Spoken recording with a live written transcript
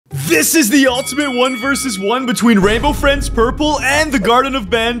This is the ultimate 1 versus 1 between Rainbow Friends Purple and the Garten of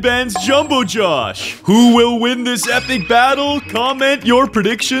BanBan's Jumbo Josh. Who will win this epic battle? Comment your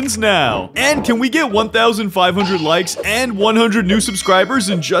predictions now. And can we get 1,500 likes and 100 new subscribers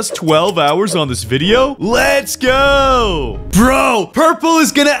in just 12 hours on this video? Let's go! Bro, Purple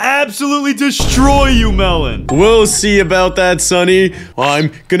is gonna absolutely destroy you, Melon. We'll see about that, Sonny.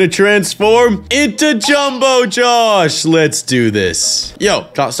 I'm gonna transform into Jumbo Josh. Let's do this. Yo,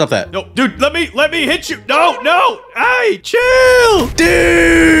 stop that. No, dude, let me hit you. No. Hey, chill.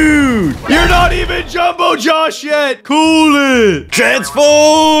 Dude, you're not even Jumbo Josh yet. Cool it.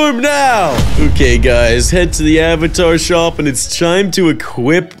 Transform now. Okay, guys, head to the avatar shop and it's time to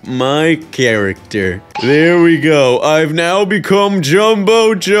equip my character. There we go. I've now become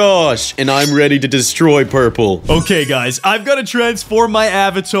Jumbo Josh and I'm ready to destroy Purple. Okay, guys, I've got to transform my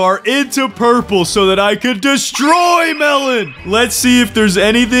avatar into Purple so that I could destroy Melon. Let's see if there's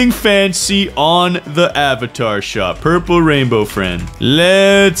anything fancy on the avatar shop. Purple Rainbow Friend.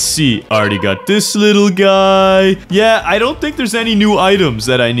 Let's see. Already got this little guy. Yeah, I don't think there's any new items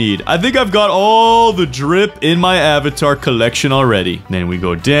that I need. I think I've got all the drip in my avatar collection already. Then we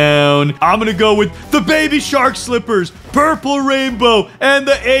go down. I'm gonna go with the baby shark slippers, purple rainbow, and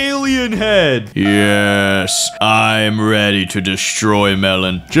the alien head. Yes, I'm ready to destroy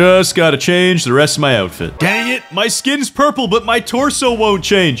Melon. Just gotta change the rest of my outfit. Dang it, my skin's purple, but my torso won't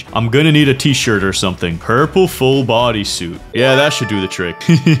change. I'm gonna need a t-shirt or something. Purple full body suit. Yeah, that should do the trick.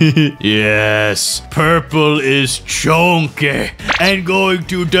 Yes, Purple is chunky and going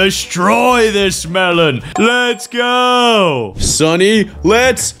to destroy this Melon. Let's go. Sonny,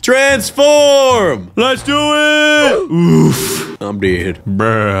 let's transform. Let's do it. Oof. I'm dead.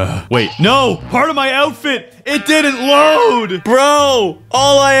 Bruh. Wait, no, part of my outfit. It didn't load. Bro,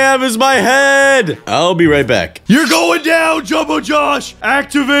 all I have is my head. I'll be right back. You're going down, Jumbo Josh.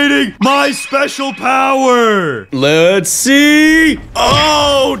 Activating my special power. Let's see.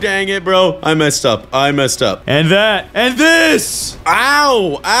 Oh, dang it, bro. I messed up. And that. And this.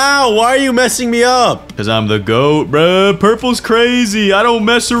 Ow. Why are you messing me up? Because I'm the GOAT, bruh. Purple's crazy. I don't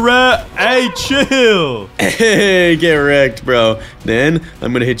mess around. Hey, chill. Hey, get wrecked, bro. Then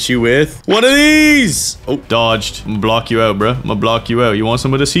I'm gonna hit you with one of these. Oh, dodged. I'm gonna block you out, bruh. I'm gonna block you out. You want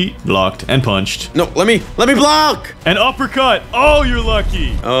some of this heat? Blocked and punched. No, let me block. An uppercut. Oh, you're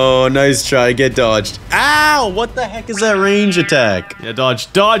lucky. Oh, nice try. Get dodged. Ow, what the heck is that range attack? Yeah, dodge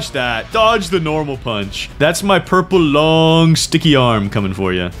that. Dodge the normal punch. That's my purple long sticky arm coming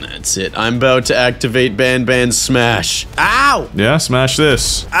for you. That's it. I'm about to activate BanBan Smash. Ow. Yeah, smash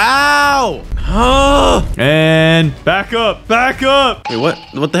this. Ow. And back up. Wait,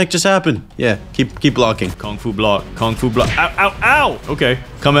 what the heck just happened? Yeah, keep blocking. Kung Fu block. Ow. Okay,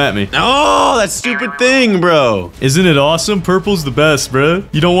 come at me. Oh, that stupid thing, bro. Isn't it awesome? Purple's the best, bro.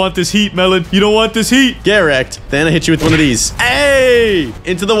 You don't want this heat, Melon. You don't want this heat. Get wrecked. Then I hit you with one of these. Hey,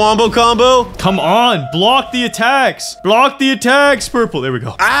 into the wombo combo. Come on, block the attacks. Block the attacks, Purple. There we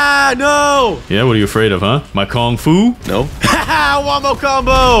go. Ah, no. Yeah, what are you afraid of, huh? My Kung Fu? No. Haha, wombo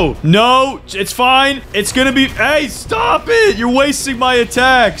combo. No, it's fine. It's gonna be... Hey, stop it. You're wasting my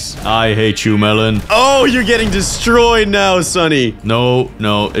attacks. I hate you, Melon. Oh, you're getting destroyed now, Sonny. No,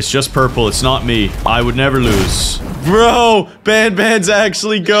 it's just Purple. It's not me. I would never lose. Bro, BanBan's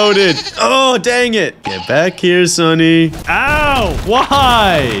actually goated. Oh, dang it. Get back here, Sonny. Ow!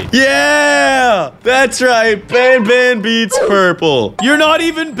 Why? Yeah! That's right. BanBan beats Purple. You're not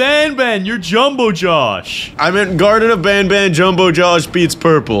even BanBan. You're Jumbo Josh. I meant Garten of BanBan Jumbo Josh beats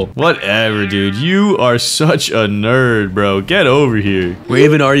Purple. Whatever, dude. You are such a nerd, bro. Get over here. Where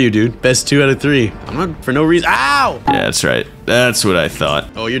even are you, dude? Best 2 out of 3. I'm not for no reason. Ow! Yeah, that's right. That's what I thought.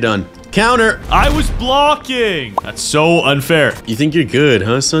 Oh, you're done. Counter. I was blocking. That's so unfair. You think you're good,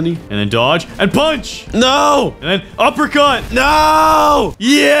 huh, Sonny? And then dodge and punch. No. And then uppercut. No.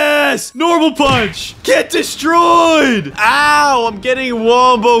 Yes. Normal punch. Get destroyed. Ow. I'm getting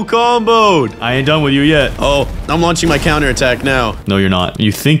wombo comboed. I ain't done with you yet. Oh, I'm launching my counter attack now. No, you're not.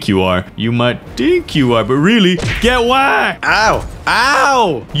 You think you are. You might think you are, but really, get whacked. Ow.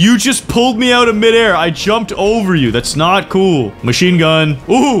 Ow. You just pulled me out of midair. I jumped over you. That's not cool. Machine gun.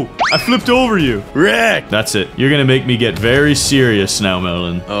 Ooh. I flipped over you. Rick! That's it. You're gonna make me get very serious now,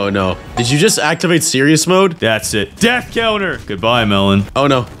 Melon. Oh, no. Did you just activate serious mode? That's it. Death counter! Goodbye, Melon. Oh,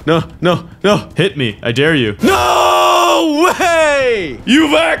 no. No. Hit me. I dare you. No way!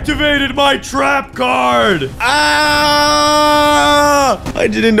 You've activated my trap card! Ah! I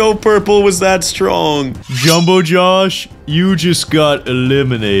didn't know Purple was that strong. Jumbo Josh, you just got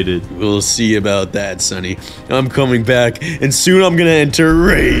eliminated. We'll see about that, Sonny. I'm coming back, and soon I'm gonna enter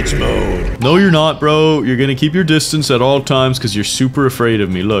rage mode. No, you're not, bro. You're gonna keep your distance at all times because you're super afraid of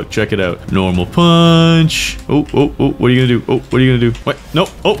me. Look, check it out. Normal punch. Oh, oh, oh. What are you gonna do? Oh, what are you gonna do? Wait, no.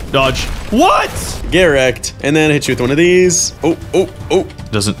 Oh, dodge. What? Get wrecked, and then hit you with one of these. Oh, oh, oh.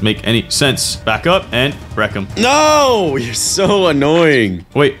 Doesn't make any sense. Back up and wreck him. No! You're so annoying.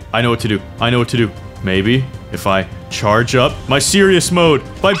 Wait, I know what to do. I know what to do. Maybe if I charge up my serious mode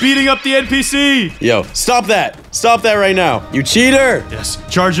by beating up the NPC. Yo, stop that. Stop that right now. You cheater. Yes,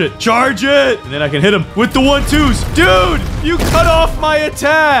 charge it. Charge it. And then I can hit him with the 1-2s. Dude, you cut off my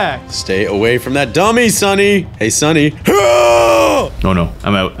attack. Stay away from that dummy, Sonny. Hey, Sonny. Oh, no.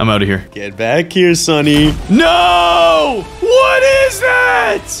 I'm out. I'm out of here. Get back here, Sonny. No! What is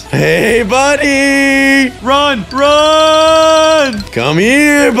that? Hey, buddy. Run! Run! Come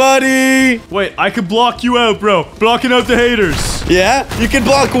here, buddy. Wait, I could block you out, bro. Blocking out the haters. Yeah? You can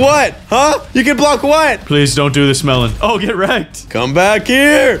block what? Huh? You can block what? Please don't do this, Melon. Oh, get wrecked. Come back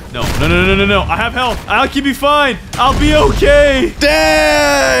here. No, no, no, no, no, no. I have health. I'll keep you fine. I'll be okay.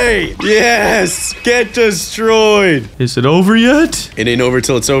 Day! Yes! Get destroyed. Is it over yet? It ain't over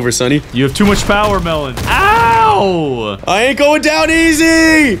till it's over, Sonny. You have too much power, Melon. Ow! I ain't going down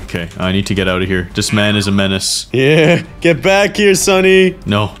easy. Okay, I need to get out of here. This man is a menace. Yeah, get back here, Sonny.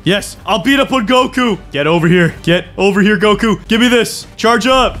 No. Yes, I'll beat up on Goku. Get over here. Get over here, Goku. Give me this. Charge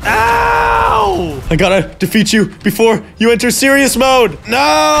up. Ow! I gotta defeat you before you enter serious mode.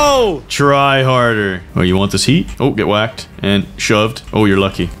 No! Try harder. Oh, you want this heat? Oh, get whacked and shoved. Oh, you're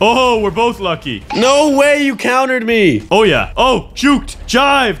lucky. Oh, we're both lucky. No way you countered me. Oh, yeah. Oh, juked,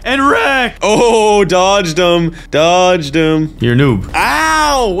 jive, and wrecked. Oh, dodged him. Dodged him. You're a noob.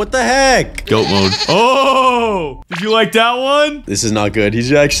 Ow! What the heck? Goat mode. Oh! Did you like that one? This is not good.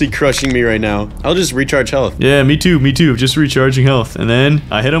 He's actually crushing me right now. I'll just recharge health. Yeah, me too. Me too. Just recharging health. And then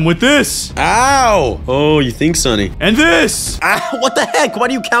I hit him with this. Ow! Oh, you think, Sonny? And this. Ow! What the heck? Why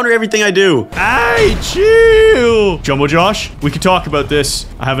do you counter everything I do? Hey, chill. Jumbo Josh, we can talk about this.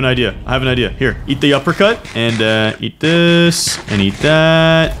 I have an idea. I have an idea. Here, eat the uppercut and eat this and eat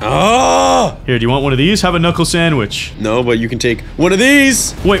that. Oh! Here, do you want one of these? Have a knuckle sandwich. No, but you can take one of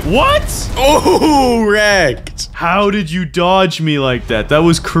these. Wait, what? Oh, wrecked. How did you dodge me like that? That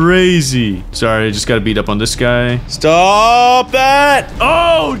was crazy. Sorry, I just got to beat up on this guy. Stop that.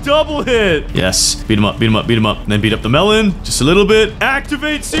 Oh, double hit. Yes, beat him up, beat him up, beat him up. And then beat up the melon. Just a little bit.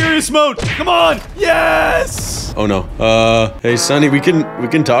 Activate serious mode. Come on. Yes. Oh, no. Hey, Sonny, we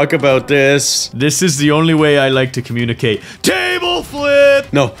can talk about this. This is the only way I like to communicate. Table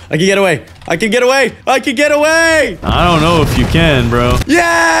flip. No, I can get away. I can get away. I can get away. I don't know if you can, bro.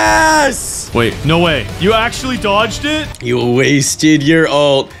 Yes. Wait, no way. You actually dodged it? You wasted your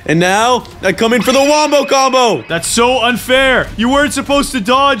ult. And now, I come in for the wombo combo. That's so unfair. You weren't supposed to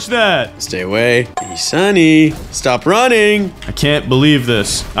dodge that. Stay away. Hey, Sonny, stop running. I can't believe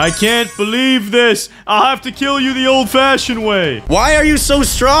this. I can't believe this. I'll have to kill you the old-fashioned way. Why are you so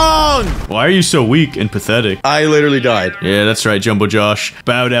strong? Why are you so weak and pathetic? I literally died. Yeah, that's right, Jumbo Josh.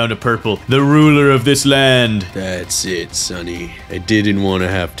 Bow down to Purple, the ruler of this land. That's it, Sonny. I didn't want to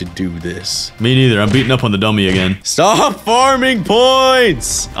have to do this. Me neither. I'm beating up on the dummy again. Stop farming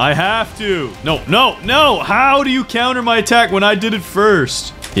points. I have to. No, no, no. How do you counter my attack when I did it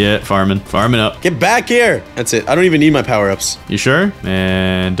first? Yeah, farming up. Get back here. That's it. I don't even need my power-ups. You sure?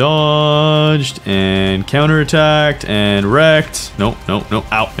 And dodged and counterattacked and wrecked. No, no, no.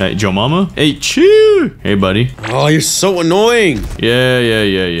 Ow. Hey, Joe Mama. Hey, chew. Hey, buddy. Oh, you're so annoying. Yeah.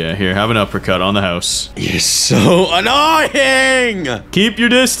 Here, have an uppercut on the house. You're so annoying. Keep your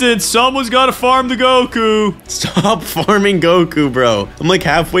distance. Someone's got to farm the Goku. Stop farming Goku, bro. I'm like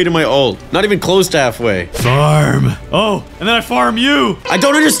halfway to my ult. Not even close to halfway. Farm. Oh, and then I farm you. I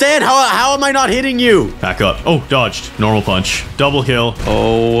don't understand. How am I not hitting you? Back up. Oh, dodged. Normal punch. Double kill.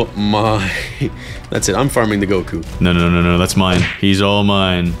 Oh my. That's it. I'm farming the Goku. No. That's mine. He's all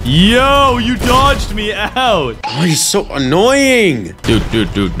mine. Yo, you dodged me out. Oh, you're so annoying.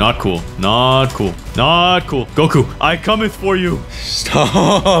 Dude. Not cool. Not cool. Goku, I cometh for you.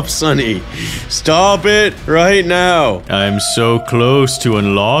 Stop, Sonny. Stop it right now. I'm so close to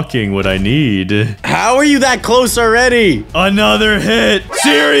unlocking what I need. How are you that close already? Another hit.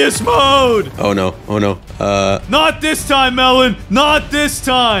 Serious mode. Oh, no. Not this time, Melon. Not this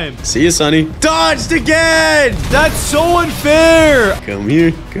time. See you, Sonny. Dodged again. That's so unfair. Come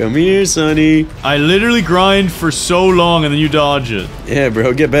here, Sonny. I literally grind for so long and then you dodge it. Yeah,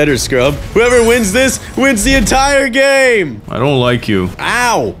 bro. Get better, scrub. Whoever wins this this wins the entire game. I don't like you.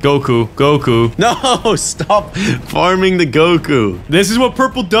 Ow. Goku. No, stop farming the Goku. This is what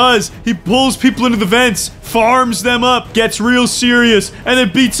Purple does. He pulls people into the vents, farms them up, gets real serious, and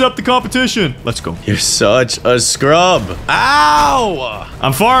then beats up the competition. Let's go. You're such a scrub. Ow.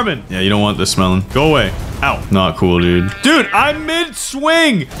 I'm farming. Yeah, you don't want this, Melon. Go away. Ow. Not cool, dude. Dude, I'm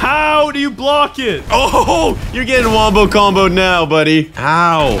mid-swing. How do you block it? Oh, you're getting wombo comboed now, buddy.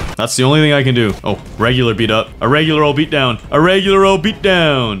 Ow. That's the only thing I can do. Oh, regular beat up. A regular old beat down. A regular old beat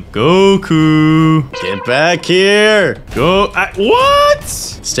down. Goku. Get back here. What?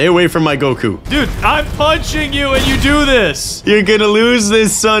 Stay away from my Goku. Dude, I'm punching you and you do this. You're gonna lose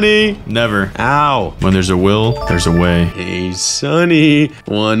this, Sonny. Never. Ow. When there's a will, there's a way. Hey, Sonny.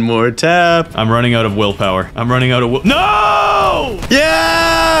 One more tap. I'm running out of willpower. I'm running out of will. No!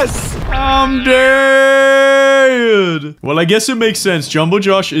 Yes! I'm dead. Well, I guess it makes sense. Jumbo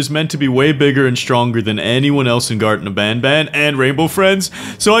Josh is meant to be way bigger and stronger than anyone else in Garten of BanBan and Rainbow Friends,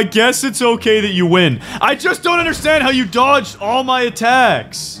 so I guess it's okay that you win. I just don't understand how you dodged all my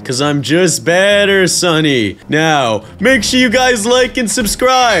attacks. Cause I'm just better, Sonny. Now, make sure you guys like and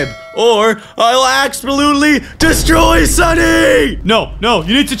subscribe, or I'll absolutely destroy Sonny! No,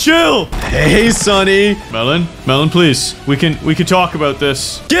 you need to chill. Hey, Sonny. Melon, please. We can talk about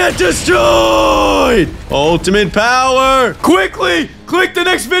this. Get destroyed! Ultimate power! Quickly! Click the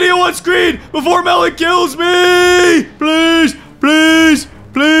next video on screen before Melon kills me! Please!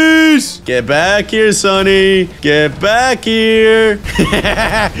 Get back here, Sonny. Get back here.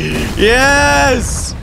 Yes!